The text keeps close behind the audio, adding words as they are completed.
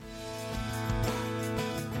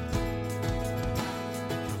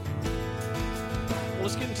Well,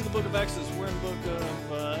 let's get into the book of Exodus. We're in the book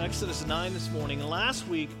of Exodus 9 this morning. And last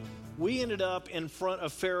week, we ended up in front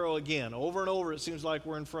of Pharaoh again. Over and over, it seems like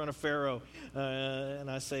we're in front of Pharaoh. And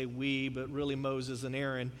I say we, but really Moses and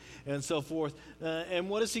Aaron and so forth. And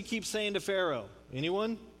what does he keep saying to Pharaoh?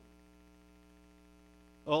 Anyone?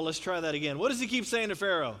 Oh, let's try that again. What does he keep saying to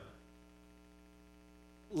Pharaoh?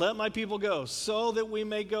 Let my people go, so that we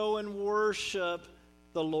may go and worship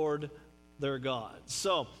the Lord their God.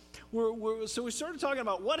 So we started talking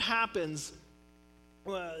about what happens,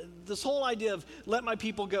 this whole idea of let my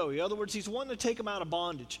people go. In other words, he's wanting to take them out of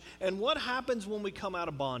bondage. And what happens when we come out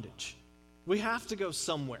of bondage? We have to go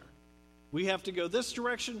somewhere. We have to go this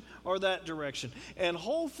direction or that direction. And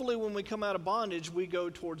hopefully when we come out of bondage, we go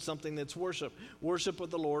towards something that's worship of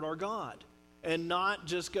the Lord our God. And not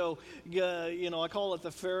just go, I call it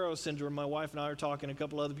the Pharaoh syndrome. My wife and I are talking, a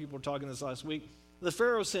couple other people were talking this last week. The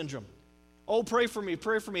Pharaoh syndrome. Oh, pray for me,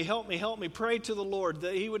 help me, pray to the Lord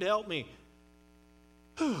that he would help me.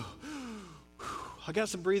 I got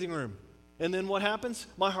some breathing room. And then what happens?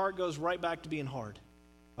 My heart goes right back to being hard.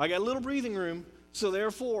 I got a little breathing room, so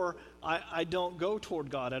therefore I don't go toward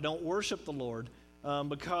God. I don't worship the Lord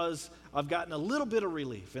because I've gotten a little bit of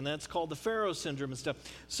relief, and that's called the Pharaoh syndrome and stuff.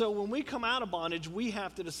 So when we come out of bondage, we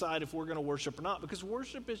have to decide if we're going to worship or not, because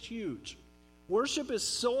worship is huge. Worship is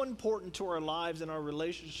so important to our lives and our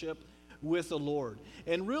relationship with the Lord.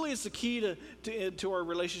 And really it's the key to our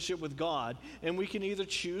relationship with God, and we can either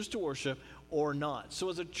choose to worship or not.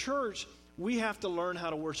 So as a church, we have to learn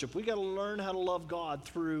how to worship. We got to learn how to love God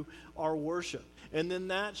through our worship. And then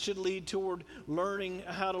that should lead toward learning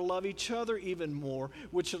how to love each other even more,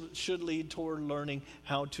 which should lead toward learning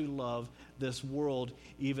how to love this world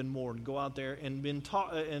even more. And go out there and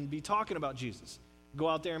be talking about Jesus. Go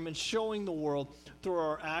out there and been showing the world through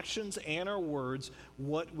our actions and our words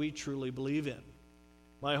what we truly believe in.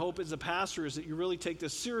 My hope as a pastor is that you really take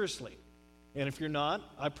this seriously. And if you're not,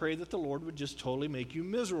 I pray that the Lord would just totally make you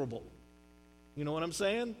miserable. You know what I'm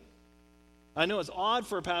saying? I know it's odd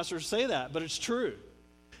for a pastor to say that, but it's true.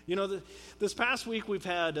 This past week we've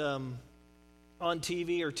had on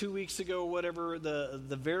TV, or 2 weeks ago or whatever,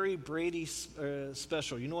 the Very Brady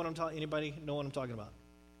special. You know what I'm talking? Anybody know what I'm talking about?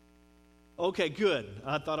 Okay, good.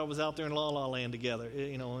 I thought I was out there in La La Land together,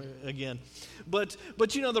 again. But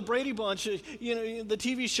the Brady Bunch, the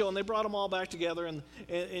TV show, and they brought them all back together, and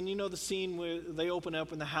the scene where they open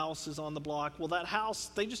up and the house is on the block. Well, that house,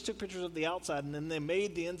 they just took pictures of the outside, and then they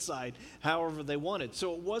made the inside however they wanted.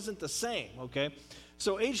 So it wasn't the same, okay?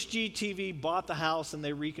 So HGTV bought the house, and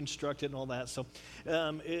they reconstructed and all that. So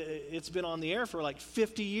it's been on the air for like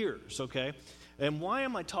 50 years, okay? And why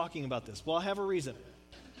am I talking about this? Well, I have a reason.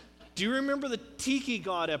 Do you remember the Tiki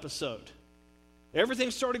God episode? Everything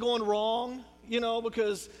started going wrong,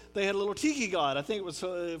 because they had a little Tiki God. I think it was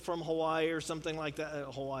from Hawaii or something like that.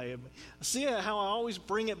 Hawaii. See how I always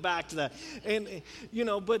bring it back to that. And,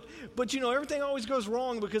 but everything always goes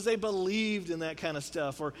wrong because they believed in that kind of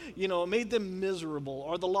stuff. Or, it made them miserable.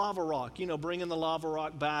 Or the lava rock, bringing the lava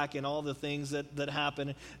rock back and all the things that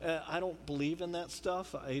happen. I don't believe in that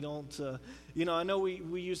stuff. I don't, I know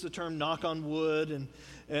we use the term knock on wood,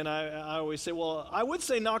 and I always say, well, I would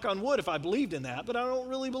say knock on wood if I believed in that, but I don't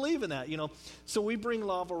really believe in that, So we bring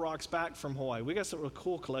lava rocks back from Hawaii. We got some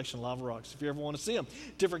cool collection of lava rocks if you ever want to see them.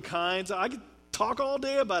 Different kinds. I could talk all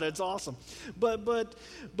day about it. It's awesome. But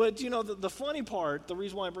the funny part, the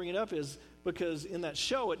reason why I bring it up is because in that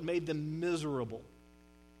show it made them miserable.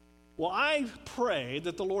 Well, I pray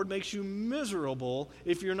that the Lord makes you miserable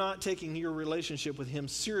if you're not taking your relationship with Him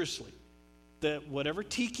seriously. That whatever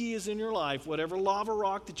tiki is in your life, whatever lava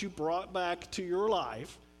rock that you brought back to your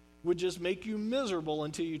life, would just make you miserable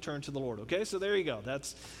until you turn to the Lord. Okay, so there you go.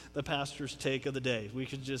 That's the pastor's take of the day. We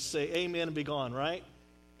could just say amen and be gone, right?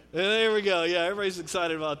 And there we go. Yeah, everybody's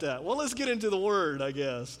excited about that. Well, let's get into the Word, I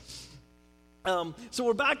guess. So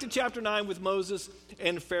we're back to chapter 9 with Moses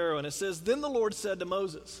and Pharaoh, and it says, Then the Lord said to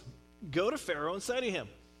Moses, Go to Pharaoh and say to him,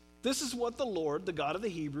 This is what the Lord, the God of the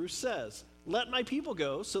Hebrews, says. Let my people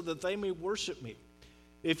go so that they may worship me.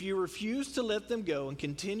 If you refuse to let them go and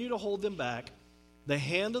continue to hold them back, the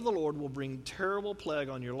hand of the Lord will bring terrible plague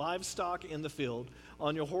on your livestock in the field,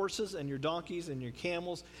 on your horses and your donkeys and your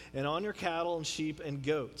camels, and on your cattle and sheep and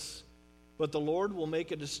goats. But the Lord will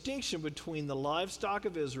make a distinction between the livestock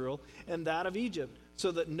of Israel and that of Egypt,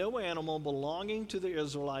 so that no animal belonging to the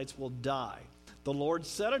Israelites will die. The Lord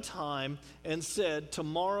set a time and said,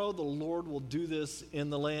 Tomorrow the Lord will do this in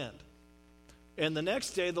the land. And the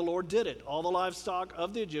next day the Lord did it. All the livestock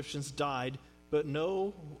of the Egyptians died, but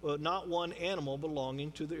not one animal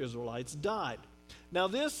belonging to the Israelites died. Now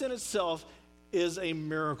this in itself is a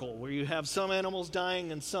miracle, where you have some animals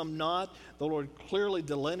dying and some not. The Lord clearly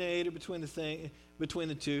delineated between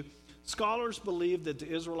the two. Scholars believe that the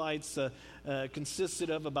Israelites consisted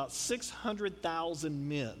of about 600,000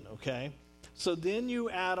 men, okay? So then you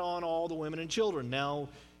add on all the women and children. Now,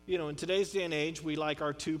 in today's day and age, we like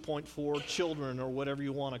our 2.4 children or whatever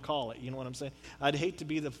you want to call it. You know what I'm saying? I'd hate to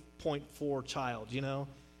be the 0.4 child,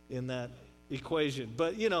 in that equation.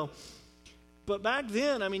 But back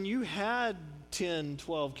then, you had 10,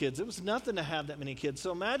 12 kids. It was nothing to have that many kids.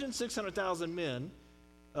 So imagine 600,000 men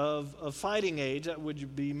of fighting age, that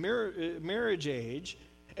would be marriage age,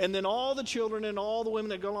 and then all the children and all the women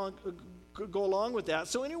that go along with that.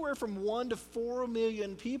 So anywhere from 1 to 4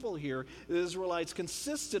 million people here the Israelites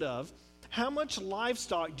consisted of. How much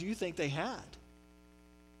livestock do you think they had?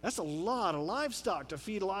 That's a lot of livestock to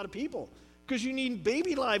feed a lot of people. Because you need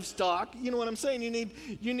baby livestock, you know what I'm saying?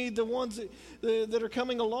 You need the ones that are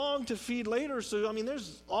coming along to feed later. So,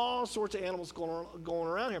 there's all sorts of animals going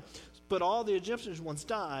around here. But all the Egyptian ones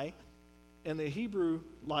die, and the Hebrew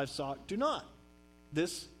livestock do not.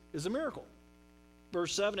 This is a miracle.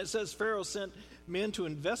 Verse 7, it says, Pharaoh sent men to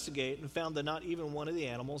investigate and found that not even one of the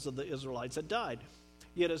animals of the Israelites had died.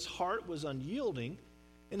 Yet his heart was unyielding,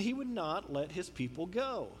 and he would not let his people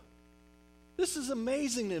go. This is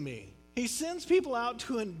amazing to me. He sends people out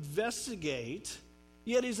to investigate,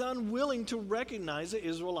 yet he's unwilling to recognize the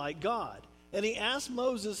Israelite God. And he asks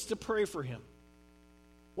Moses to pray for him.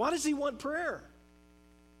 Why does he want prayer?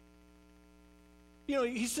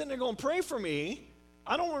 He's sitting there going, pray for me.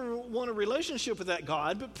 I don't want a relationship with that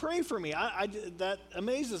God, but pray for me. That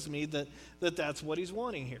amazes me that's what he's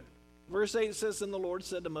wanting here. Verse 8 says, Then the Lord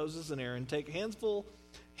said to Moses and Aaron, Take handsful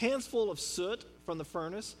of soot from the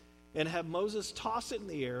furnace and have Moses toss it in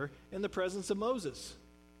the air in the presence of Moses.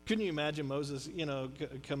 Couldn't you imagine Moses,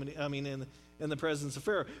 coming, in the presence of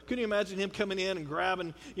Pharaoh? Couldn't you imagine him coming in and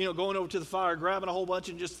grabbing, going over to the fire, grabbing a whole bunch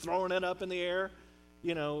and just throwing it up in the air?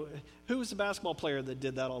 Who was the basketball player that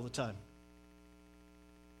did that all the time?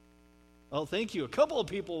 Oh, thank you. A couple of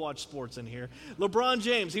people watch sports in here. LeBron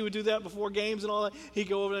James, he would do that before games and all that. He'd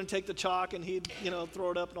go over there and take the chalk and he'd,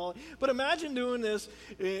 throw it up and all that. But imagine doing this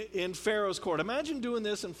in Pharaoh's court. Imagine doing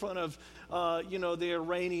this in front of, the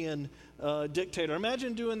Iranian dictator.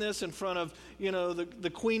 Imagine doing this in front of,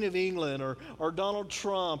 the Queen of England or Donald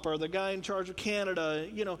Trump or the guy in charge of Canada.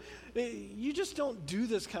 You just don't do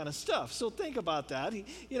this kind of stuff. So think about that.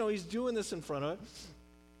 He's doing this in front of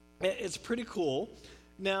it. It's pretty cool.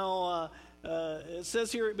 Now, it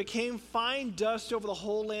says here, it became fine dust over the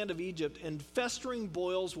whole land of Egypt, and festering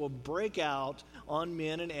boils will break out on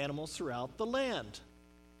men and animals throughout the land.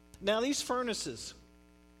 Now, these furnaces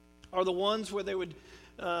are the ones where they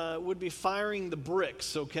would be firing the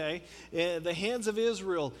bricks, okay? The hands of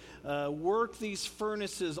Israel work these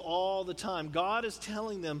furnaces all the time. God is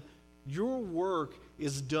telling them, your work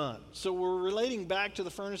is done. So we're relating back to the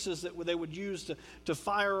furnaces that they would use to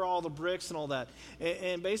fire all the bricks and all that.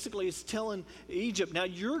 And basically it's telling Egypt, now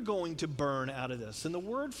you're going to burn out of this. And the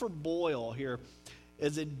word for boil here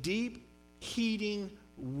is a deep heating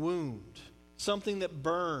wound, something that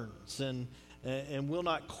burns and will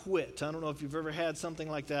not quit. I don't know if you've ever had something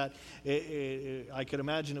like that. I could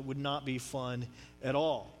imagine it would not be fun at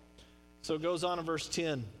all. So it goes on in verse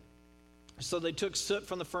 10. So they took soot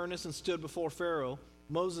from the furnace and stood before Pharaoh.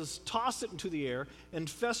 Moses tossed it into the air, and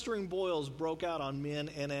festering boils broke out on men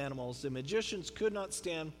and animals. The magicians could not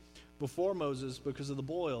stand before Moses because of the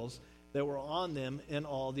boils that were on them and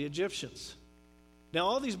all the Egyptians. Now,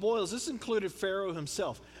 all these boils, this included Pharaoh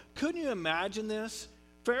himself. Couldn't you imagine this?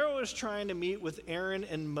 Pharaoh is trying to meet with Aaron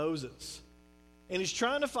and Moses. And he's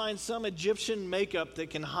trying to find some Egyptian makeup that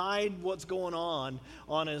can hide what's going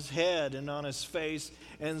on his head and on his face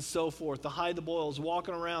and so forth, to hide the boils,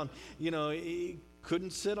 walking around. He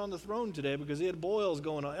couldn't sit on the throne today because he had boils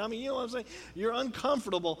going on. You know what I'm saying? You're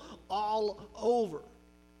uncomfortable all over.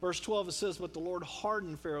 Verse 12, it says, But the Lord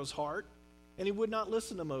hardened Pharaoh's heart, and he would not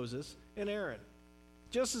listen to Moses and Aaron,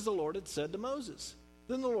 just as the Lord had said to Moses.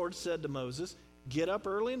 Then the Lord said to Moses, Get up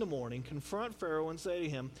early in the morning, confront Pharaoh, and say to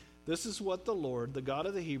him, This is what the Lord, the God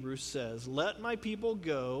of the Hebrews, says. Let my people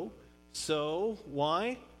go. So,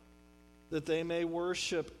 why? That they may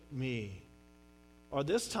worship me. Or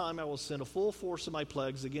this time I will send a full force of my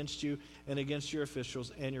plagues against you and against your officials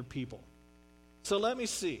and your people. So let me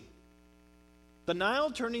see. The Nile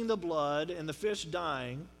turning to blood and the fish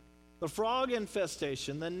dying, the frog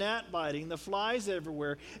infestation, the gnat biting, the flies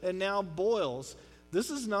everywhere, and now boils. This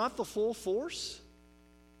is not the full force?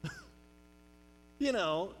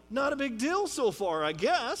 Not a big deal so far, I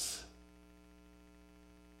guess.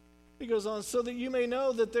 He goes on, so that you may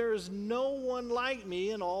know that there is no one like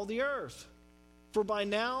me in all the earth. For by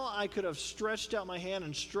now I could have stretched out my hand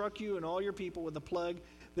and struck you and all your people with a plague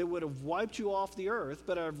that would have wiped you off the earth,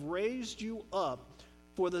 but I've raised you up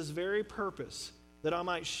for this very purpose, that I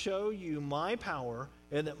might show you my power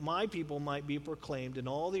and that my people might be proclaimed in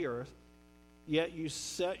all the earth. Yet you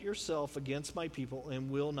set yourself against my people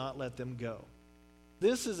and will not let them go.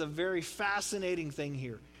 This is a very fascinating thing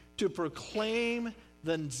here, to proclaim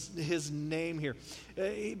his name here.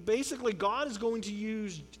 Basically, God is going to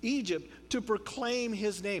use Egypt to proclaim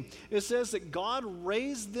his name. It says that God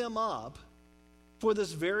raised them up for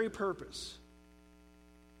this very purpose.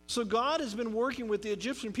 So God has been working with the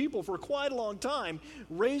Egyptian people for quite a long time,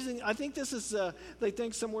 raising, I think this is, they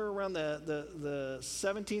think somewhere around the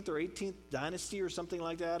 17th or 18th dynasty or something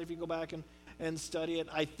like that, if you go back and study it.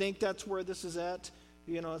 I think that's where this is at,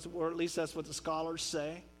 or at least that's what the scholars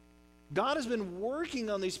say. God has been working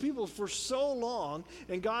on these people for so long,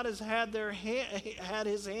 and God has had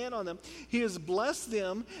his hand on them. He has blessed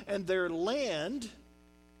them and their land.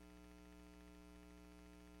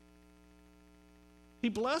 He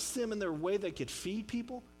blessed them in their way they could feed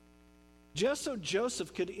people, just so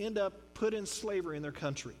Joseph could end up put in slavery in their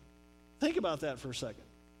country. Think about that for a second.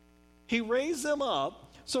 He raised them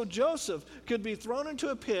up so Joseph could be thrown into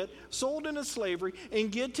a pit, sold into slavery,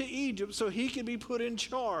 and get to Egypt so he could be put in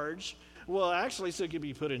charge. Well, actually, so he could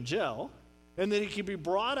be put in jail. And then he could be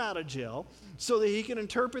brought out of jail so that he could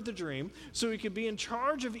interpret the dream, so he could be in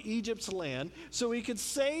charge of Egypt's land, so he could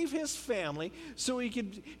save his family, so he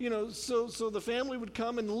could, so the family would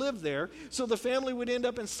come and live there, so the family would end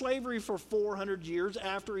up in slavery for 400 years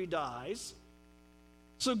after he dies.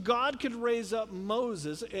 So God could raise up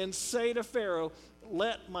Moses and say to Pharaoh,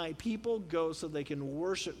 let my people go so they can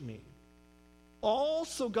worship me. All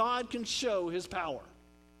so God can show his power.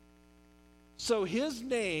 So his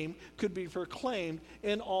name could be proclaimed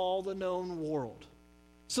in all the known world.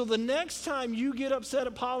 So the next time you get upset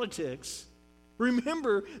at politics,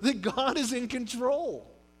 remember that God is in control.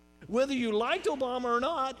 Whether you liked Obama or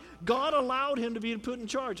not, God allowed him to be put in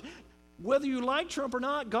charge. Whether you like Trump or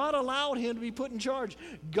not, God allowed him to be put in charge.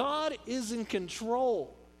 God is in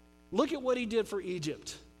control. Look at what he did for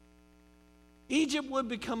Egypt. Egypt would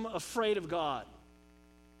become afraid of God.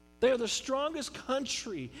 They are the strongest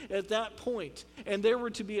country at that point, and they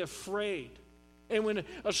were to be afraid. And when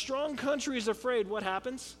a strong country is afraid, what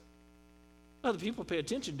happens? Well, the people pay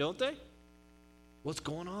attention, don't they? What's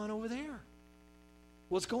going on over there?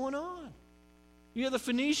 What's going on? You have the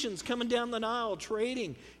Phoenicians coming down the Nile,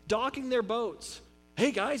 trading, docking their boats.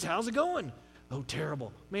 Hey, guys, how's it going? Oh,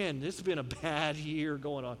 terrible. Man, this has been a bad year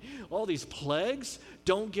going on. All these plagues,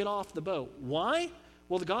 don't get off the boat. Why?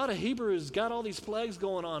 Well, the God of Hebrews got all these plagues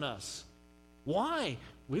going on us. Why?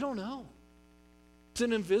 We don't know. It's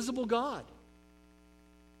an invisible God.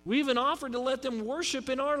 We even offered to let them worship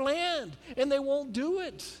in our land, and they won't do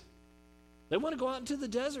it. They want to go out into the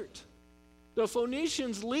desert. The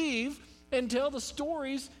Phoenicians leave and tell the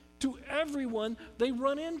stories to everyone they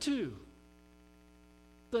run into.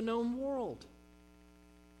 The known world.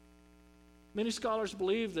 Many scholars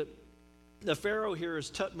believe that the Pharaoh here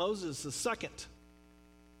is Tutmosis II.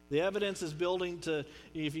 The evidence is building to,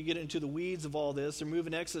 if you get into the weeds of all this, they're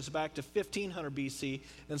moving Exodus back to 1500 BC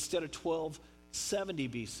instead of 1270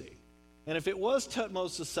 BC. And if it was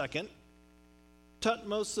Tutmosis II,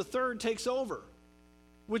 Tutmosis III takes over,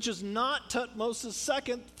 which is not Tutmosis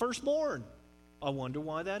II, firstborn. I wonder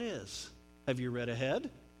why that is. Have you read ahead?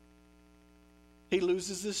 He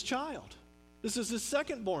loses this child. This is his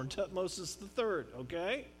secondborn, Tutmosis III,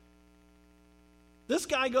 okay? This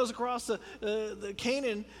guy goes across the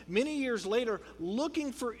Canaan many years later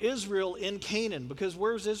looking for Israel in Canaan, because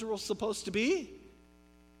where's Israel supposed to be?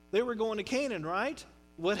 They were going to Canaan, right?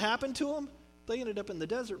 What happened to them? They ended up in the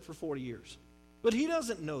desert for 40 years. But he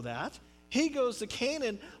doesn't know that. He goes to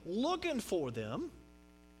Canaan looking for them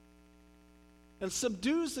and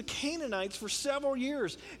subdues the Canaanites for several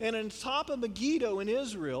years. And on top of Megiddo in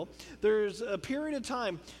Israel, there's a period of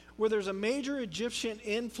time where there's a major Egyptian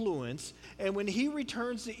influence, and when he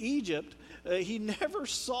returns to Egypt, he never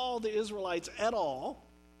saw the Israelites at all,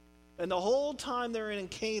 and the whole time they're in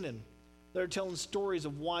Canaan, they're telling stories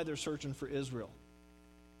of why they're searching for Israel.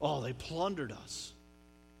 Oh, they plundered us.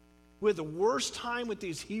 We had the worst time with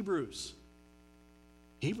these Hebrews.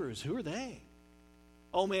 Hebrews, who are they?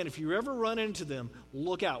 Oh man, if you ever run into them,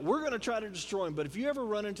 look out. We're going to try to destroy them, but if you ever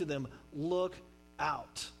run into them, look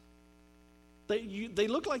out. They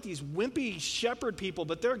look like these wimpy shepherd people,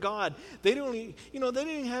 but they're God. They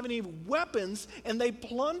didn't have any weapons, and they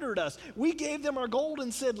plundered us. We gave them our gold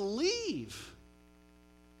and said, leave.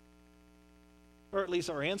 Or at least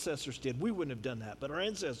our ancestors did. We wouldn't have done that, but our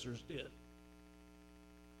ancestors did.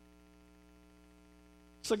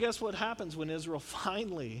 So guess what happens when Israel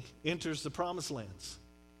finally enters the promised lands?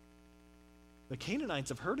 The Canaanites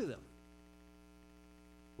have heard of them.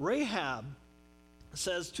 Rahab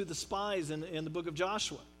says to the spies in the book of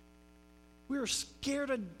Joshua, we are scared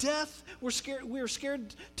to death. We are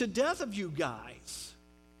scared to death of you guys.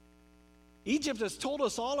 Egypt has told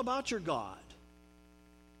us all about your God.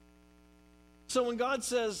 So when God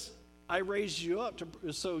says, I raised you up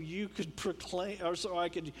so you could proclaim, or so I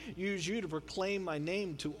could use you to proclaim my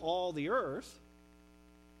name to all the earth,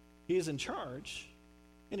 he is in charge,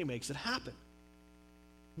 and he makes it happen.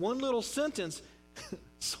 One little sentence,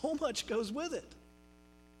 so much goes with it.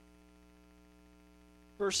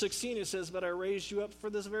 Verse 16, it says, but I raised you up for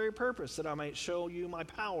this very purpose, that I might show you my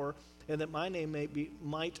power, and that my name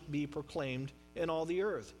might be proclaimed in all the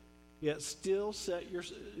earth. Yet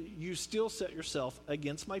you still set yourself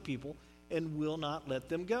against my people and will not let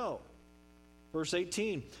them go. Verse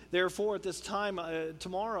 18, therefore at this time,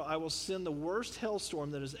 tomorrow I will send the worst hailstorm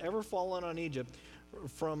that has ever fallen on Egypt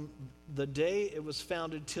from the day it was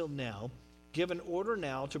founded till now. Give an order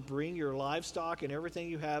now to bring your livestock and everything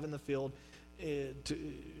you have in the field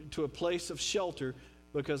to a place of shelter,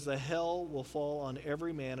 because the hell will fall on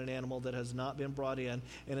every man and animal that has not been brought in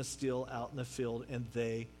and is still out in the field, and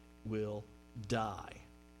they will die.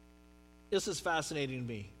 This is fascinating to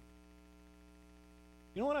me.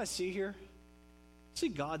 You know what I see here? I see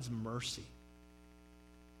God's mercy.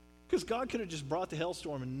 Because God could have just brought the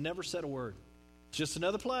hailstorm and never said a word. Just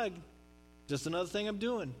another plague. Just another thing I'm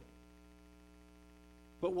doing.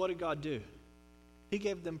 But what did God do? He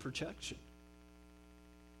gave them protection.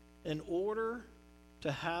 In order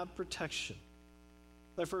to have protection,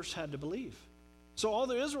 they first had to believe. So all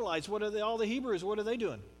the Israelites, all the Hebrews, what are they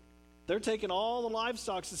doing? They're taking all the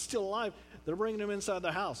livestock that's still alive. They're bringing them inside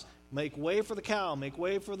their house. Make way for the cow. Make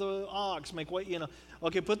way for the ox. Make way,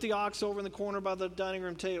 Okay, put the ox over in the corner by the dining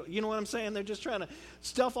room table. You know what I'm saying? They're just trying to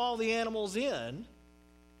stuff all the animals in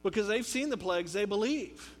because they've seen the plagues. They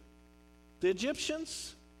believe. The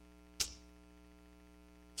Egyptians,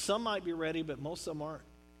 some might be ready, but most of them aren't.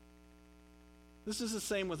 This is the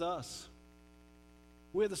same with us.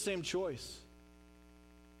 We have the same choice.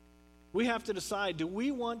 We have to decide, do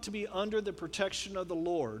we want to be under the protection of the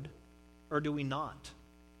Lord or do we not?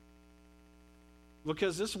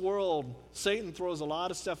 Because this world, Satan throws a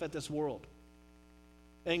lot of stuff at this world.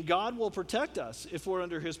 And God will protect us if we're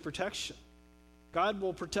under his protection. God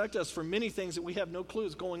will protect us from many things that we have no clue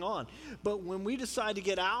is going on. But when we decide to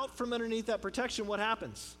get out from underneath that protection, what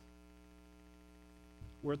happens?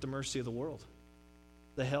 We're at the mercy of the world.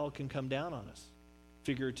 The hell can come down on us,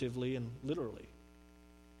 figuratively and literally.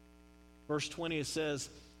 Verse 20, it says,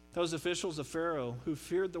 those officials of Pharaoh who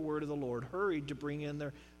feared the word of the Lord hurried to bring in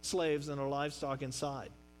their slaves and their livestock inside.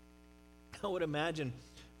 I would imagine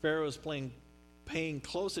Pharaoh is paying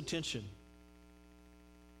close attention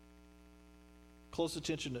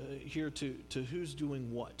here to who's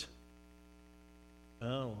doing what.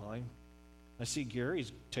 Oh, I see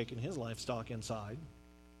Gary's taking his livestock inside.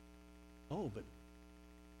 Oh, but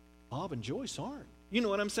Bob and Joyce aren't. You know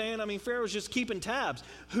what I'm saying? I mean, Pharaoh's just keeping tabs.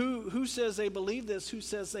 Who says they believe this? Who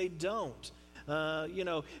says they don't?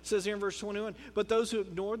 It says here in verse 21, but those who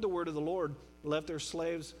ignored the word of the Lord left their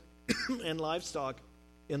slaves and livestock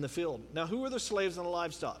in the field. Now, who were the slaves and the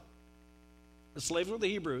livestock? The slaves were the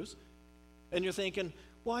Hebrews. And you're thinking,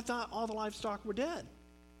 well, I thought all the livestock were dead.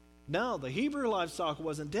 No, the Hebrew livestock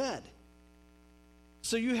wasn't dead.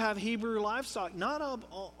 So you have Hebrew livestock, not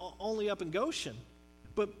only up in Goshen,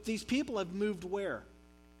 but these people have moved where?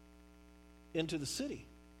 Into the city.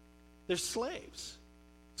 They're slaves.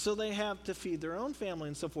 So they have to feed their own family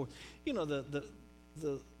and so forth.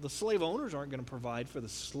 The slave owners aren't going to provide for the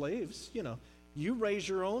slaves. You raise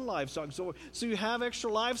your own livestock. So you have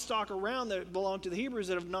extra livestock around that belong to the Hebrews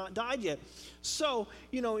that have not died yet. So,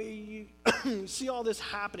 you see all this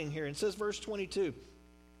happening here. It says verse 22,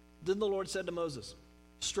 then the Lord said to Moses,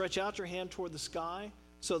 stretch out your hand toward the sky,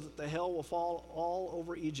 so that the hail will fall all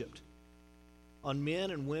over Egypt, on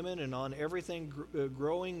men and women and on everything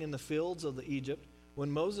growing in the fields of Egypt.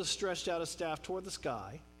 When Moses stretched out his staff toward the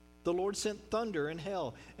sky, the Lord sent thunder and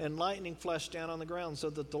hail, and lightning flashed down on the ground,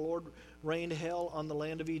 so that the Lord rained hail on the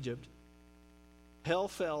land of Egypt. Hail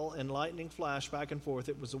fell and lightning flashed back and forth.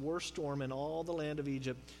 It was the worst storm in all the land of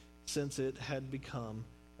Egypt since it had become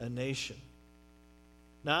a nation.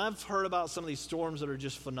 Now, I've heard about some of these storms that are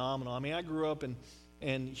just phenomenal. I mean, I grew up in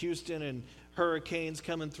Houston, and hurricanes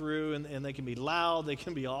coming through, and they can be loud, they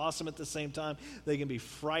can be awesome at the same time, they can be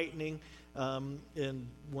frightening. And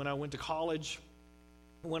when I went to college,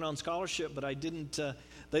 I went on scholarship, but they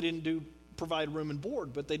didn't provide room and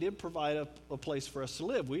board, but they did provide a place for us to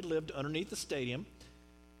live. We lived underneath the stadium,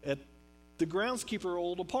 at the groundskeeper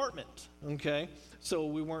old apartment, okay? So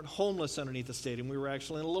we weren't homeless underneath the stadium. We were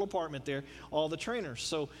actually in a little apartment there, all the trainers.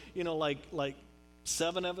 So, like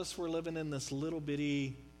 7 of us were living in this little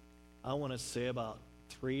bitty, I want to say about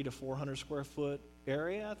 300 to 400 square foot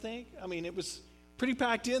area, I think. I mean, it was pretty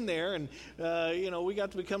packed in there, and we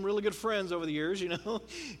got to become really good friends over the years,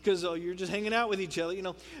 because you're just hanging out with each other,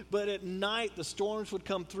 But at night, the storms would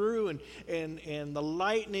come through, and the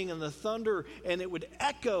lightning and the thunder, and it would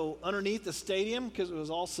echo underneath the stadium because it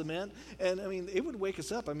was all cement, and I mean, it would wake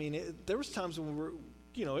us up. I mean, there was times when we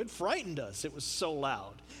were, it frightened us. It was so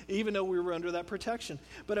loud, even though we were under that protection.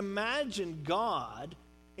 But imagine God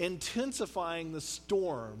intensifying the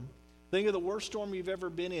storm. Think of the worst storm you've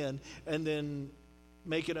ever been in, and then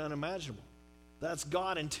make it unimaginable. That's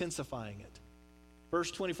God intensifying it. Verse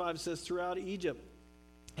 25 says, throughout Egypt,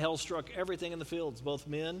 hell struck everything in the fields, both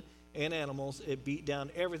men and animals. It beat down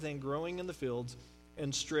everything growing in the fields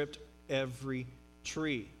and stripped every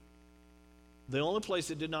tree. The only place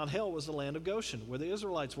it did not hail was the land of Goshen, where the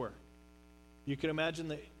Israelites were. You can imagine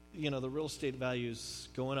the real estate values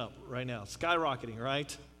going up right now, skyrocketing,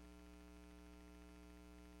 right?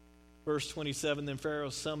 Verse 27, then Pharaoh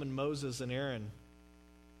summoned Moses and Aaron.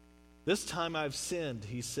 This time I've sinned,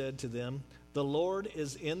 he said to them. The Lord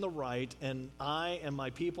is in the right, and I and my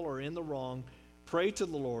people are in the wrong. Pray to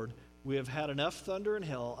the Lord. We have had enough thunder and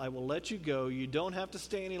hell. I will let you go. You don't have to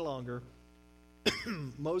stay any longer.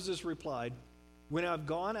 Moses replied, when I've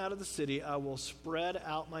gone out of the city, I will spread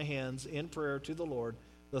out my hands in prayer to the Lord.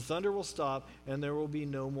 The thunder will stop, and there will be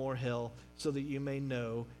no more hell, so that you may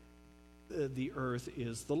know the earth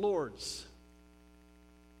is the Lord's.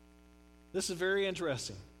 This is very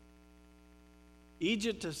interesting.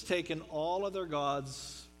 Egypt has taken all of their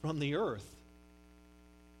gods from the earth,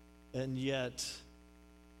 and yet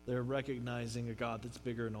they're recognizing a God that's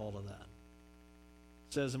bigger than all of that.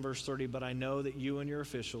 It says in verse 30, but I know that you and your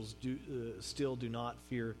officials still do not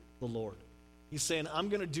fear the Lord. He's saying, I'm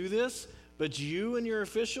going to do this, but you and your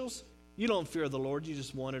officials, you don't fear the Lord. You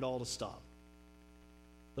just want it all to stop.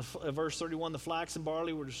 Verse 31, the flax and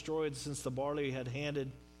barley were destroyed since the barley had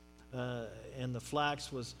handed and the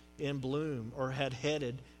flax was in bloom, or had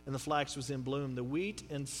headed, and the flax was in bloom. The wheat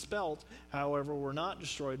and spelt, however, were not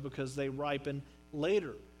destroyed because they ripen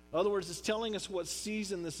later. In other words, it's telling us what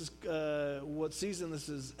season this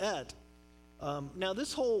is at. Now,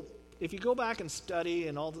 this whole, if you go back and study,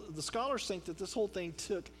 and all the scholars think that this whole thing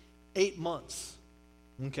took 8 months.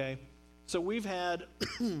 Okay, so we've had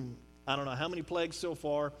I don't know how many plagues so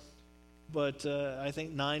far, but I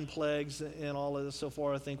think 9 plagues in all of this so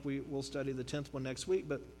far. I think we'll study the 10th one next week.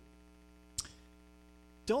 But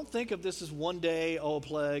don't think of this as one day, a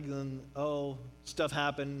plague, then, stuff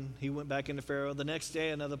happened. He went back into Pharaoh. The next day,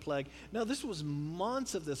 another plague. No, this was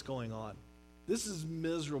months of this going on. This is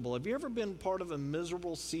miserable. Have you ever been part of a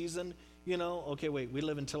miserable season? Okay, wait, we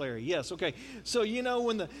live in Tulare. Yes, okay. So,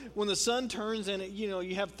 when the sun turns and,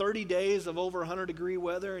 you have 30 days of over 100-degree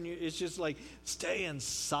weather, and it's just like, stay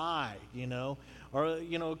inside, Or,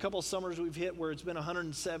 a couple of summers we've hit where it's been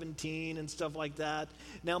 117 and stuff like that.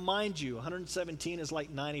 Now, mind you, 117 is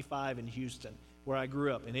like 95 in Houston, where I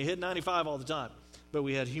grew up. And it hit 95 all the time. But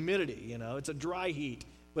we had humidity, It's a dry heat.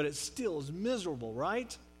 But it still is miserable,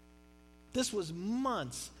 right? This was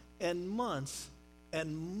months and months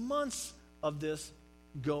and months of this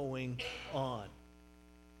going on.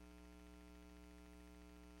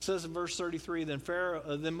 It says in verse 33,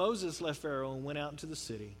 then Moses left Pharaoh and went out into the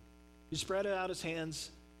city. He spread out his hands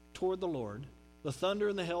toward the Lord. The thunder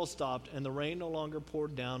and the hail stopped, and the rain no longer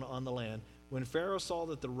poured down on the land. When Pharaoh saw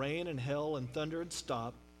that the rain and hail and thunder had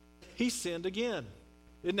stopped, he sinned again.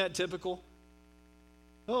 Isn't that typical?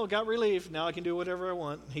 Got relief. Now I can do whatever I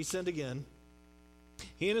want. He sinned again.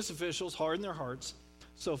 He and his officials hardened their hearts.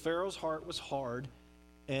 So Pharaoh's heart was hard,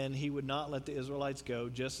 and he would not let the Israelites go,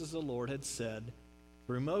 just as the Lord had said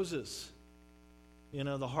through Moses.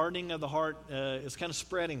 The hardening of the heart is kind of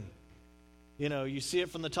spreading. You see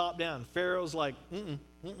it from the top down. Pharaoh's like,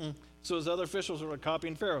 So his other officials are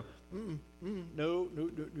copying Pharaoh. No.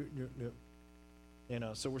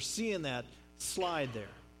 So we're seeing that slide there.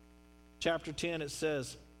 Chapter 10, it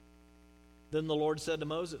says, then the Lord said to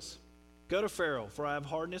Moses, go to Pharaoh, for I have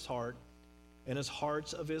hardened his heart and his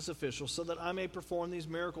hearts of his officials, so that I may perform these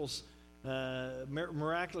miracles,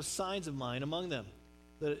 miraculous signs of mine among them,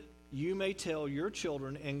 that you may tell your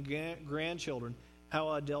children and grandchildren how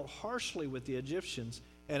I dealt harshly with the Egyptians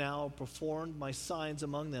and how I performed my signs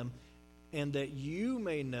among them, and that you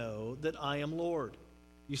may know that I am Lord.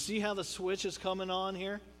 You see how the switch is coming on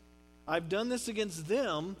here? I've done this against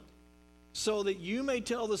them so that you may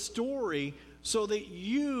tell the story, so that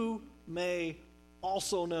you may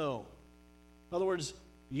also know. In other words,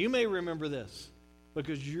 you may remember this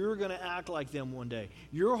because you're going to act like them one day.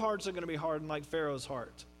 Your hearts are going to be hardened like Pharaoh's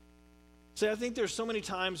heart. See, I think there's so many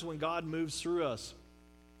times when God moves through us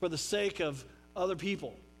for the sake of other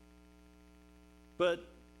people. But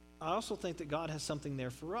I also think that God has something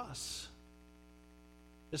there for us.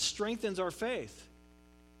 It strengthens our faith.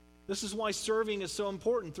 This is why serving is so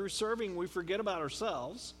important. Through serving, we forget about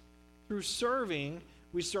ourselves. Through serving,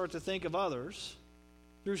 we start to think of others.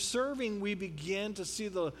 Through serving, we begin to see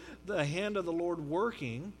the hand of the Lord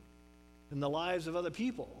working in the lives of other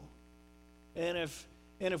people. And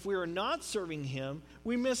if we are not serving Him,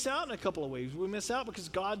 we miss out in a couple of ways. We miss out because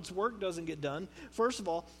God's work doesn't get done, first of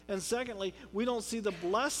all. And secondly, we don't see the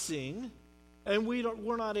blessing, and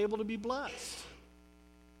we're not able to be blessed.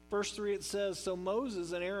 Verse 3, it says, "So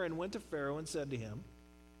Moses and Aaron went to Pharaoh and said to him,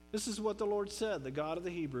 'This is what the Lord said, the God of the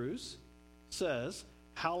Hebrews says,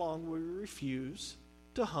 how long will you refuse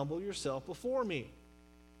to humble yourself before me?'"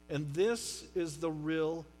 And this is the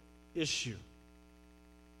real issue.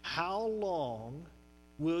 How long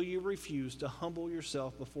will you refuse to humble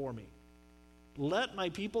yourself before me? Let my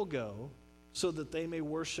people go so that they may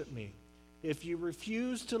worship me. If you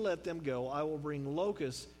refuse to let them go, I will bring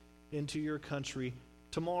locusts into your country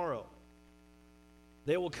tomorrow.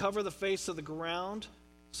 They will cover the face of the ground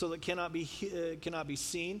so that it cannot be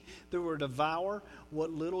seen. They will devour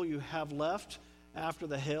what little you have left after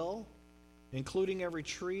the hail, including every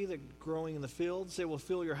tree that growing in the fields. They will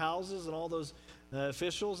fill your houses and all those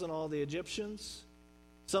officials and all the Egyptians.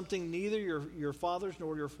 Something neither your fathers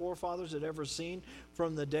nor your forefathers had ever seen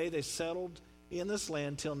from the day they settled in this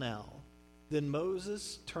land till now. Then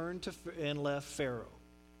Moses turned and left Pharaoh.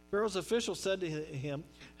 Pharaoh's official said to him,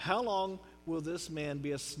 "How long will this man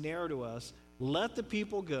be a snare to us? Let the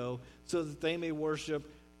people go so that they may worship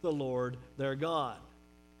the Lord their God."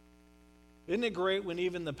 Isn't it great when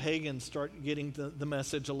even the pagans start getting the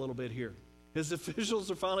message a little bit here? His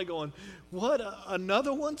officials are finally going, "What,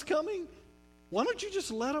 another one's coming? Why don't you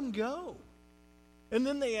just let them go?" And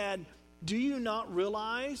then they add, "Do you not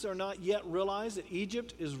realize or not yet realize that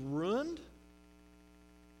Egypt is ruined?"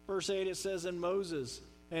 Verse 8, it says, "And Moses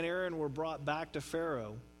and Aaron were brought back to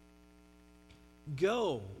Pharaoh.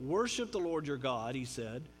 'Go, worship the Lord your God,' he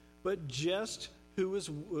said, but just who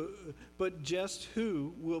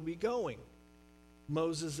will be going?"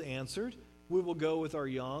 Moses answered, "We will go with our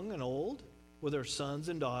young and old, with our sons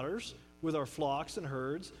and daughters, with our flocks and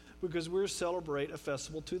herds, because we'll celebrate a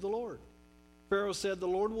festival to the Lord." Pharaoh said, "The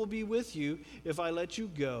Lord will be with you if I let you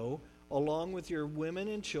go, along with your women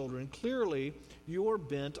and children. Clearly, you are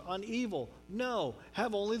bent on evil. No,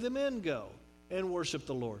 have only the men go and worship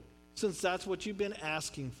the Lord, since that's what you've been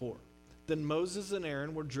asking for." Then Moses and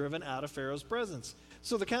Aaron were driven out of Pharaoh's presence.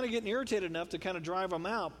 So they're kind of getting irritated enough to kind of drive them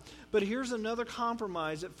out. But here's another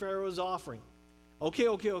compromise that Pharaoh is offering.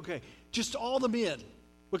 Okay. Just all the men.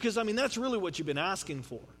 Because, that's really what you've been asking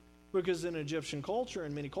for. Because in Egyptian culture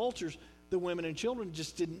and many cultures, the women and children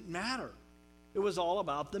just didn't matter. It was all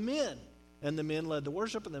about the men. And the men led the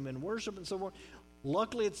worship, and the men worship, and so forth.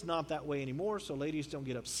 Luckily, it's not that way anymore, so ladies don't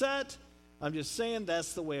get upset. I'm just saying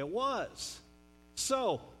that's the way it was.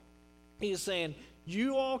 So, he's saying,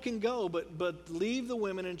 you all can go, but leave the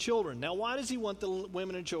women and children. Now, why does he want the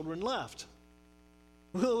women and children left?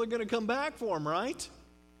 Well, they're going to come back for him, right?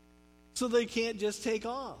 So they can't just take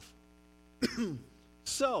off.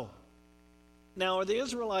 So, now are the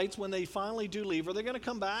Israelites, when they finally do leave, are they going to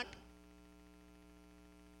come back?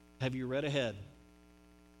 Have you read ahead?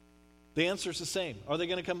 The answer is the same. Are they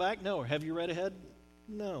going to come back? No. Have you read ahead?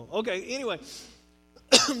 No. Okay, anyway.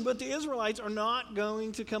 But the Israelites are not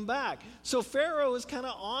going to come back. So Pharaoh is kind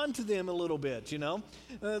of on to them a little bit,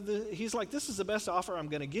 he's like, "This is the best offer I'm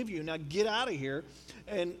going to give you. Now get out of here."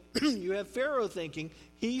 And you have Pharaoh thinking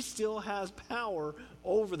he still has power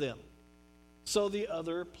over them. So the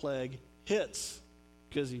other plague hits,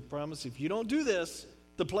 because he promised, if you don't do this,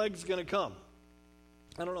 the plague's going to come.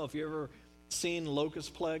 I don't know if you ever seen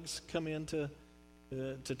locust plagues come into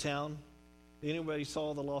to town. Anybody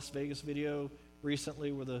saw the Las Vegas video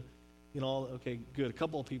recently where okay, good. A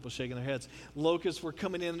couple of people shaking their heads. Locusts were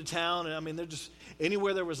coming into town, and they're just,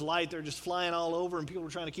 anywhere there was light, they're just flying all over, and people were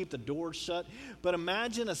trying to keep the doors shut. But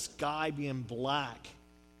imagine a sky being black.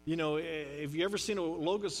 If you ever seen a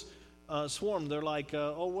locust swarm, they're like, what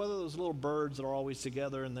are those little birds that are always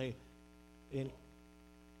together, and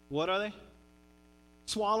what are they?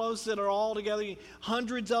 Swallows that are all together,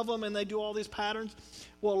 hundreds of them, and they do all these patterns.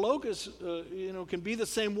 Well, locusts, can be the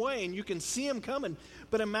same way, and you can see them coming.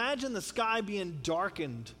 But imagine the sky being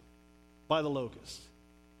darkened by the locusts.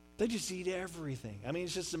 They just eat everything.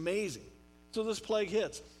 It's just amazing. So this plague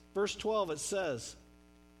hits. Verse 12, it says,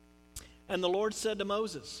 "And the Lord said to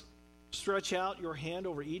Moses, stretch out your hand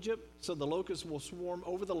over Egypt, so the locusts will swarm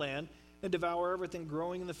over the land and devour everything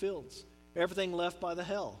growing in the fields, everything left by the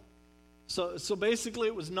hail." So basically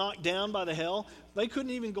it was knocked down by the hail. They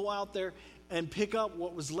couldn't even go out there and pick up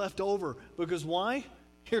what was left over. Because why?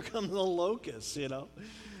 Here come the locusts,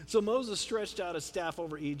 So Moses stretched out his staff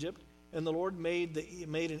over Egypt, and the Lord made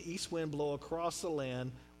an east wind blow across the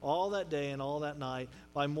land all that day and all that night.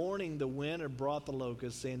 By morning the wind had brought the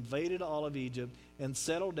locusts. They invaded all of Egypt and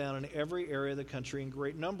settled down in every area of the country in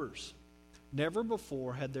great numbers. Never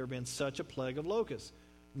before had there been such a plague of locusts,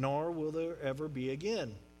 nor will there ever be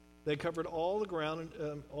again. They covered all the ground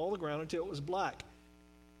until it was black.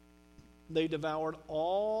 They devoured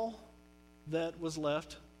all that was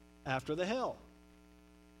left after the hail.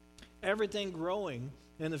 Everything growing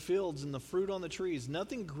in the fields and the fruit on the trees,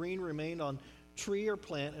 nothing green remained on tree or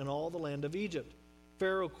plant in all the land of Egypt.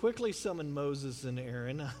 Pharaoh quickly summoned Moses and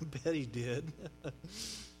Aaron, I bet he did,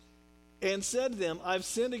 and said to them, "I've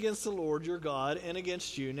sinned against the Lord your God and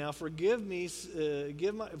against you. Now forgive my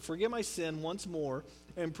sin once more,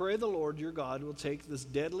 and pray the Lord your God will take this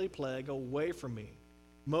deadly plague away from me."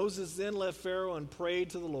 Moses then left Pharaoh and prayed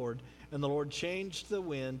to the Lord, and the Lord changed the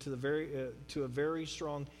wind to a very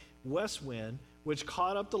strong west wind, which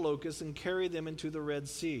caught up the locusts and carried them into the Red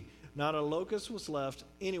Sea. Not a locust was left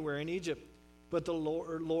anywhere in Egypt. But the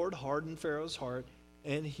Lord hardened Pharaoh's heart,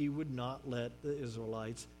 and he would not let the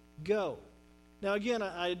Israelites go. Now again,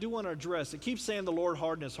 I do want to address, it keeps saying the Lord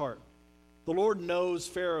hardened his heart. The Lord knows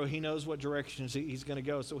Pharaoh. He knows what direction he's going to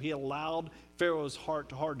go. So he allowed Pharaoh's heart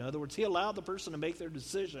to harden. In other words, he allowed the person to make their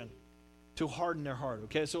decision to harden their heart.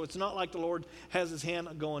 Okay, so it's not like the Lord has his hand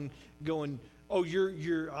going. Oh,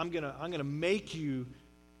 I'm gonna make you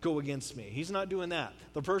go against me. He's not doing that.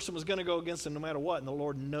 The person was going to go against him no matter what, and the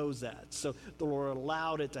Lord knows that. So the Lord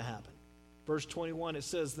allowed it to happen. Verse 21, it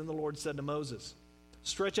says, "Then the Lord said to Moses,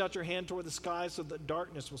 stretch out your hand toward the sky so that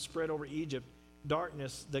darkness will spread over Egypt,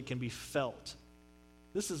 darkness that can be felt."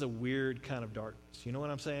 This is a weird kind of darkness. You know what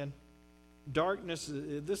I'm saying? Darkness,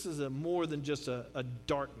 this is more than just a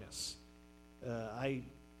darkness. When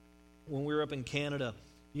we were up in Canada,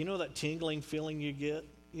 you know that tingling feeling you get?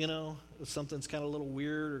 Something's kind of a little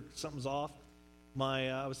weird or something's off.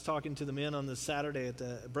 I was talking to the men on this Saturday at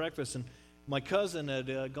the breakfast, and my cousin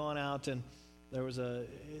had gone out, and there was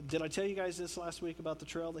did I tell you guys this last week about the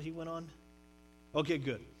trail that he went on? Okay,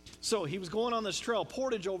 good. So he was going on this trail,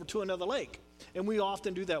 portage over to another lake. And we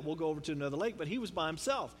often do that. We'll go over to another lake, but he was by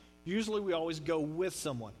himself. Usually we always go with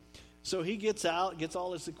someone. So he gets out, gets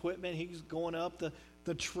all his equipment. He's going up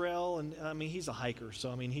the trail, and he's a hiker,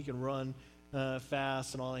 so he can run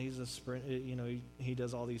fast and all. He's a sprint. He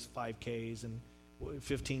does all these 5Ks and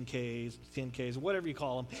 15Ks, 10Ks, whatever you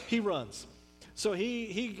call them. He runs. So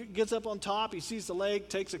he gets up on top. He sees the lake,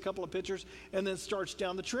 takes a couple of pictures, and then starts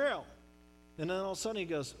down the trail. And then all of a sudden he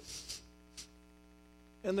goes,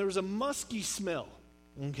 and there's a musky smell.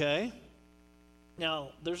 Okay.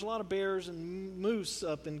 Now there's a lot of bears and moose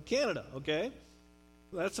up in Canada. Okay.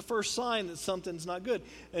 That's the first sign that something's not good.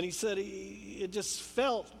 And he said it just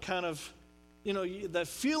felt kind of, that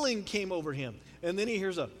feeling came over him. And then he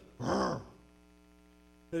hears a, and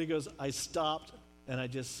he goes, I stopped and I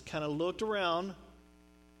just kind of looked around,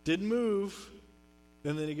 didn't move.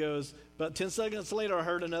 And then he goes, about 10 seconds later, I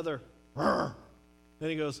heard another, and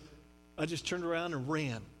he goes, I just turned around and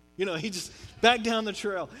ran. He just back down the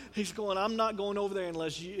trail. He's going, I'm not going over there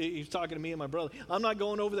unless he's talking to me and my brother. I'm not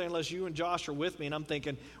going over there unless you and Josh are with me. And I'm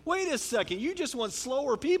thinking, wait a second, you just want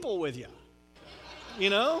slower people with you.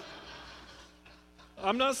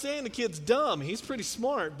 I'm not saying the kid's dumb. He's pretty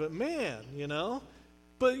smart, but man,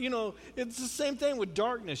 But, it's the same thing with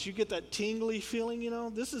darkness. You get that tingly feeling,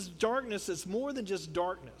 This is darkness that's more than just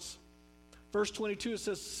darkness. Verse 22, it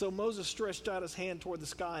says, so Moses stretched out his hand toward the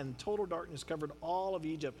sky, and total darkness covered all of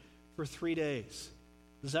Egypt for 3 days.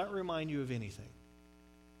 Does that remind you of anything?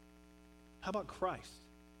 How about Christ?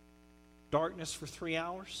 Darkness for 3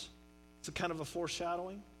 hours? It's a kind of a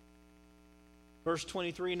foreshadowing. Verse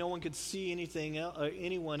 23, no one could see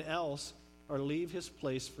anyone else or leave his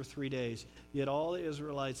place for 3 days. Yet all the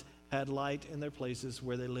Israelites had light in their places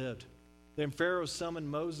where they lived. Then Pharaoh summoned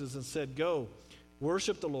Moses and said, go,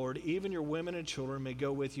 worship the Lord. Even your women and children may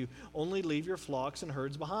go with you. Only leave your flocks and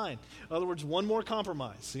herds behind. In other words, one more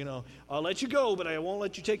compromise. I'll let you go, but I won't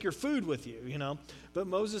let you take your food with you. But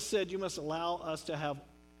Moses said, you must allow us to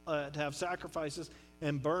have sacrifices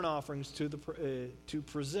and burnt offerings to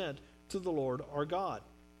present to the Lord our God.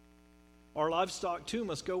 Our livestock too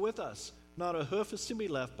must go with us. Not a hoof is to be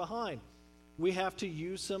left behind. We have to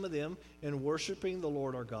use some of them in worshiping the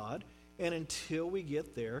Lord our God, and until we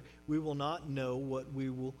get there, we will not know what we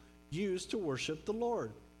will use to worship the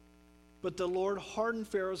Lord." But the Lord hardened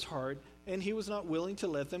Pharaoh's heart, and he was not willing to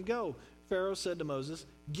let them go. Pharaoh said to Moses,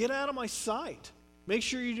 "Get out of my sight. Make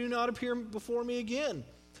sure you do not appear before me again.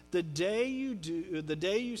 The day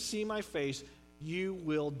you see my face, you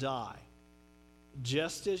will die."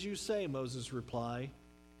 "Just as you say," Moses replied,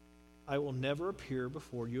 "I will never appear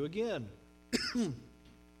before you again."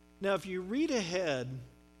 Now, if you read ahead,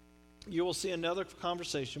 you will see another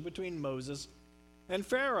conversation between Moses and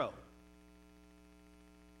Pharaoh.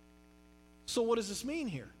 So what does this mean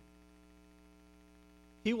here?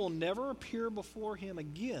 He will never appear before him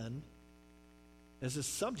again as his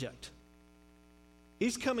subject.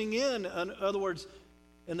 He's coming in other words,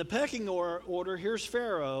 in the pecking order, here's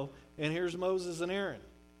Pharaoh, and here's Moses and Aaron.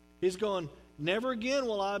 He's going, "Never again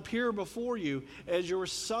will I appear before you as your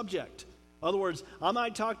subject." In other words, I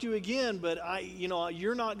might talk to you again, but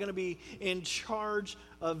you're not going to be in charge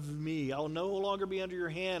of me. I will no longer be under your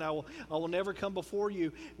hand. I will never come before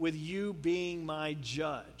you with you being my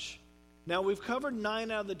judge. Now, we've covered 9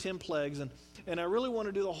 out of the 10 plagues, and I really want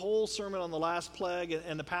to do the whole sermon on the last plague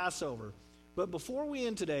and the Passover. But before we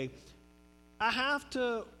end today, I have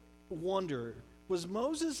to wonder, was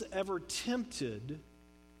Moses ever tempted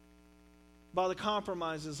by the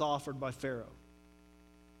compromises offered by Pharaoh?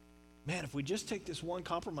 Man, if we just take this one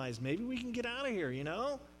compromise, maybe we can get out of here,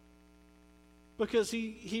 Because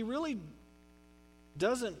he really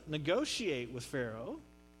doesn't negotiate with Pharaoh.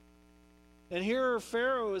 And here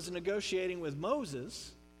Pharaoh is negotiating with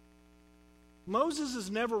Moses. Moses has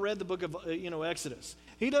never read the book of Exodus.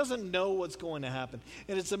 He doesn't know what's going to happen.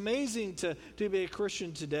 And it's amazing to be a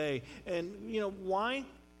Christian today. And why?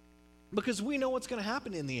 Because we know what's going to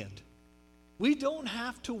happen in the end. We don't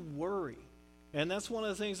have to worry. And that's one of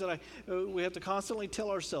the things that we have to constantly tell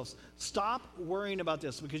ourselves. Stop worrying about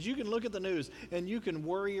this, because you can look at the news and you can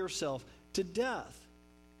worry yourself to death.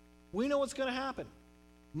 We know what's going to happen.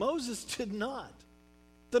 Moses did not.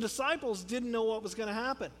 The disciples didn't know what was going to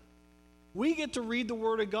happen. We get to read the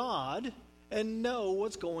Word of God and know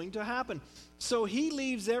what's going to happen. So he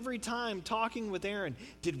leaves every time talking with Aaron.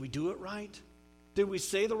 Did we do it right? Did we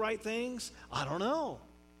say the right things? I don't know.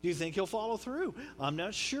 Do you think he'll follow through? I'm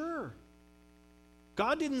not sure.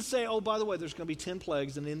 God didn't say, "Oh, by the way, there's going to be 10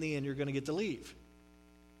 plagues, and in the end, you're going to get to leave."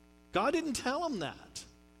 God didn't tell him that.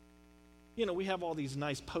 We have all these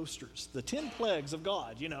nice posters, the 10 plagues of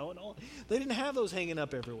God, and all. They didn't have those hanging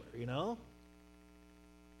up everywhere,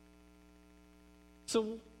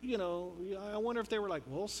 So, I wonder if they were like,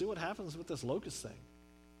 "Well, see what happens with this locust thing."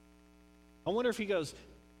 I wonder if he goes,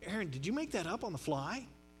 "Aaron, did you make that up on the fly?"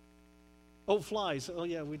 "Oh, flies. Oh,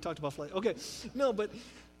 yeah, we talked about flies." Okay. No, but...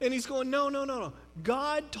 And he's going, no.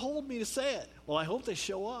 God told me to say it. Well, I hope they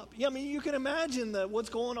show up. Yeah, you can imagine what's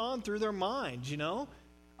going on through their minds,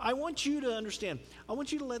 I want you to understand. I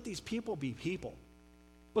want you to let these people be people.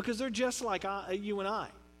 Because they're just like you and I.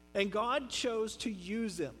 And God chose to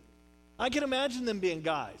use them. I can imagine them being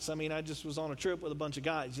guys. I just was on a trip with a bunch of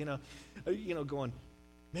guys, going,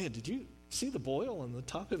 "Man, did you see the boil on the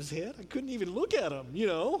top of his head? I couldn't even look at him, It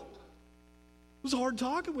was hard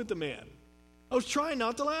talking with the man. I was trying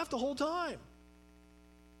not to laugh the whole time."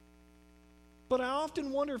 But I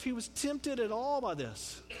often wonder if he was tempted at all by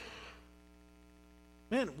this.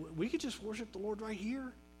 Man, we could just worship the Lord right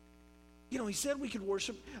here. He said we could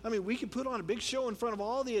worship. We could put on a big show in front of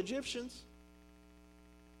all the Egyptians.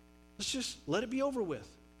 Let's just let it be over with.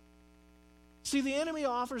 See, the enemy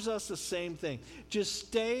offers us the same thing. Just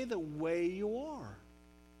stay the way you are.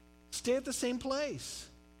 Stay at the same place.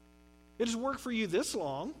 It has worked for you this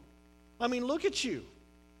long. Look at you.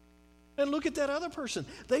 And look at that other person.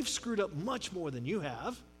 They've screwed up much more than you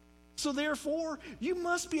have. So therefore, you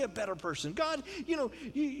must be a better person. God,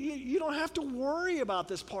 you don't have to worry about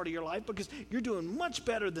this part of your life because you're doing much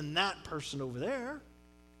better than that person over there.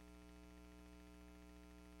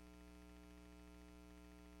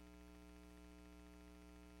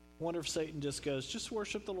 I wonder if Satan just goes, "Just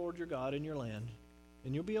worship the Lord your God in your land,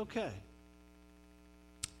 and you'll be okay."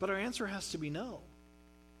 But our answer has to be no.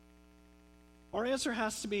 Our answer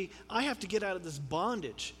has to be, I have to get out of this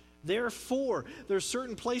bondage. Therefore, there's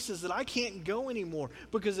certain places that I can't go anymore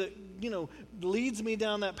because it, leads me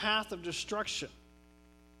down that path of destruction.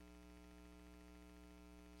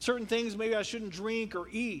 Certain things maybe I shouldn't drink or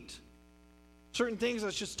eat. Certain things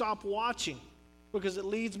I should stop watching because it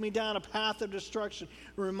leads me down a path of destruction.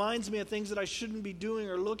 It reminds me of things that I shouldn't be doing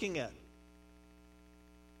or looking at.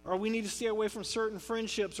 Or we need to stay away from certain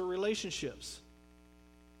friendships or relationships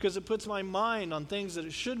because it puts my mind on things that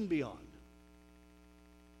it shouldn't be on.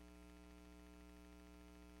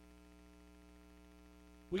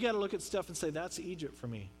 We got to look at stuff and say, that's Egypt for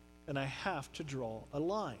me. And I have to draw a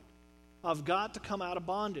line. I've got to come out of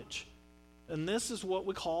bondage. And this is what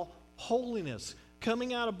we call holiness.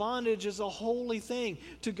 Coming out of bondage is a holy thing,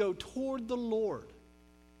 to go toward the Lord.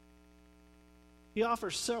 He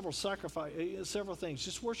offers several things.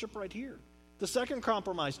 Just worship right here. The second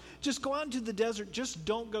compromise, just go out into the desert. Just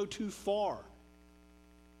don't go too far.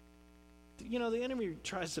 You know, the enemy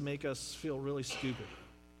tries to make us feel really stupid.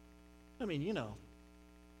 I mean, you know,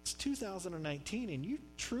 it's 2019 and you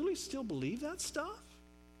truly still believe that stuff?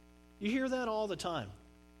 You hear that all the time.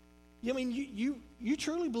 I mean, you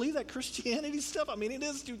truly believe that Christianity stuff? I mean, it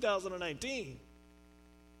is 2019.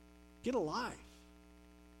 Get a life.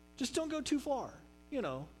 Just don't go too far, you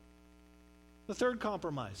know. The third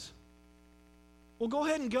compromise. Well, go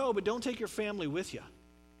ahead and go, but don't take your family with you.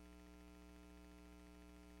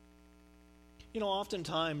 You know,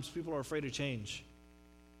 oftentimes people are afraid of change.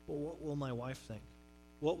 Well, what will my wife think?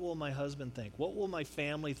 What will my husband think? What will my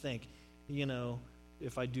family think, you know,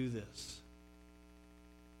 if I do this?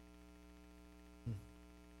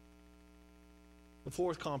 The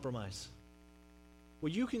fourth compromise.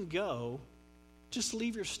 Well, you can go, just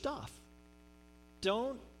leave your stuff.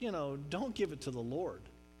 Don't give it to the Lord.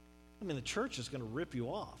 I mean, the church is going to rip you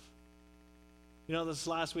off. You know, this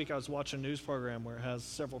last week I was watching a news program where it has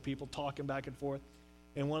several people talking back and forth.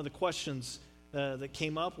 And one of the questions that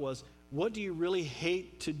came up was, what do you really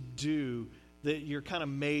hate to do that you're kind of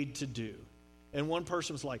made to do? And one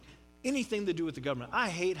person was like, anything to do with the government. I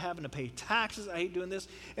hate having to pay taxes. I hate doing this.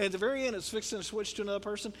 And at the very end, it's fixing to switch to another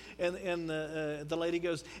person. And the lady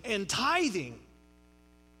goes, and tithing.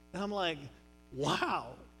 And I'm like, wow.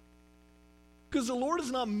 Because the Lord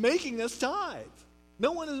is not making us tithe.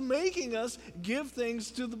 No one is making us give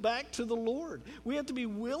things back to the Lord. We have to be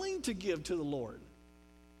willing to give to the Lord.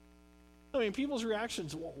 I mean, people's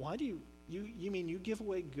reactions, well, why do you mean you give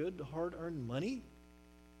away good, hard-earned money?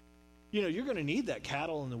 You know, you're going to need that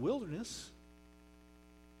cattle in the wilderness.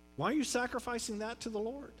 Why are you sacrificing that to the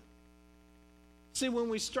Lord? See, when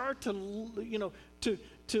we start to, you know,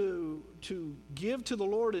 to give to the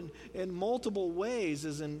Lord in multiple ways,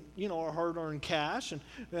 as in, you know, our hard-earned cash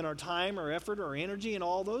and our time, our effort, our energy, and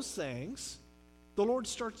all those things, the Lord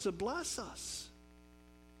starts to bless us.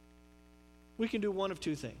 We can do one of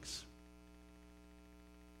two things.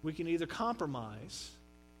 We can either compromise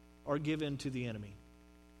or give in to the enemy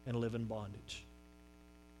and live in bondage.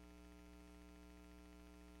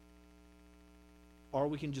 Or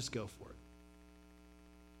we can just go for it.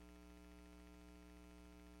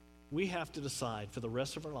 We have to decide for the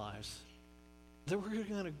rest of our lives that we're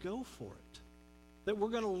going to go for it. That we're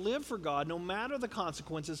going to live for God no matter the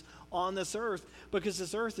consequences on this earth, because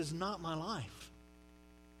this earth is not my life.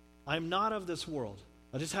 I'm not of this world.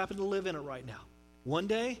 I just happen to live in it right now. One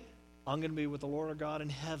day, I'm going to be with the Lord our God in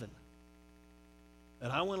heaven.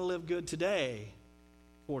 And I want to live good today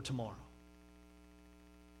for tomorrow.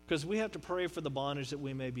 Because we have to pray for the bondage that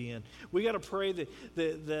we may be in. We got to pray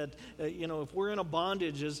that you know, if we're in a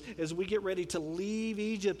bondage as we get ready to leave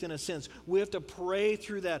Egypt, in a sense, we have to pray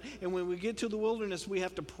through that. And when we get to the wilderness, we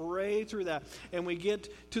have to pray through that. And we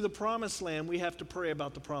get to the promised land, we have to pray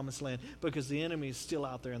about the promised land, because the enemy is still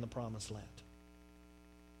out there in the promised land.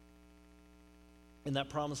 And that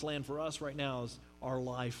promised land for us right now is our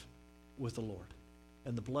life with the Lord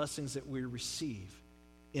and the blessings that we receive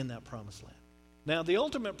in that promised land. Now, the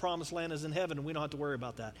ultimate promised land is in heaven, and we don't have to worry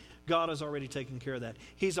about that. God has already taken care of that.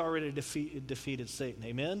 He's already defeated Satan.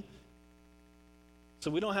 Amen? So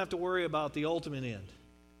we don't have to worry about the ultimate end.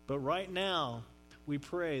 But right now, we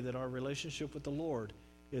pray that our relationship with the Lord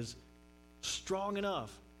is strong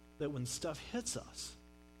enough that when stuff hits us,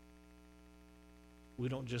 we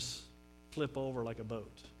don't just flip over like a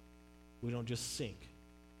boat. We don't just sink.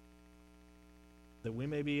 That we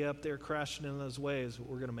may be up there crashing in those waves, but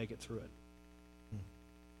we're going to make it through it.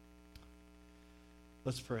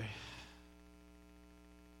 Let's pray.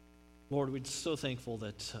 Lord, we're so thankful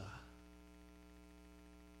that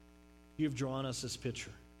you've drawn us this picture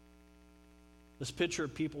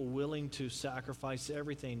of people willing to sacrifice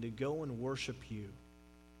everything to go and worship you.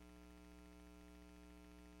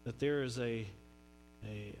 That there is a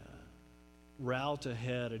route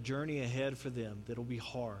ahead, a journey ahead for them that'll be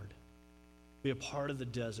hard, be a part of the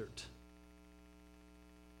desert.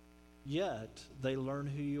 Yet, they learn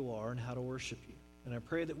who you are and how to worship you. And I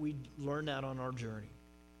pray that we learn that on our journey,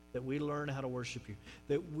 that we learn how to worship you,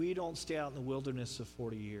 that we don't stay out in the wilderness of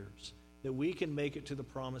 40 years, that we can make it to the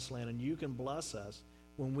promised land, and you can bless us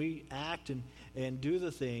when we act and do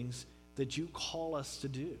the things that you call us to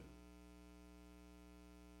do.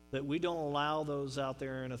 That we don't allow those out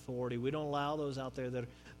there in authority, we don't allow those out there that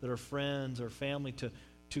are friends or family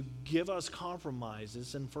to give us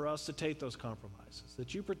compromises and for us to take those compromises,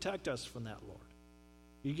 that you protect us from that, Lord.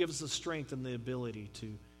 You give us the strength and the ability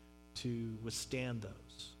to withstand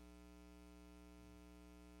those.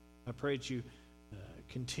 I pray that you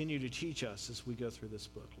continue to teach us as we go through this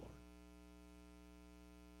book, Lord.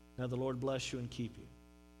 Now the Lord bless you and keep you.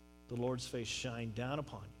 The Lord's face shine down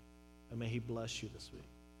upon you, and may he bless you this week.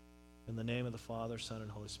 In the name of the Father, Son,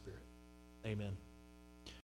 and Holy Spirit. Amen.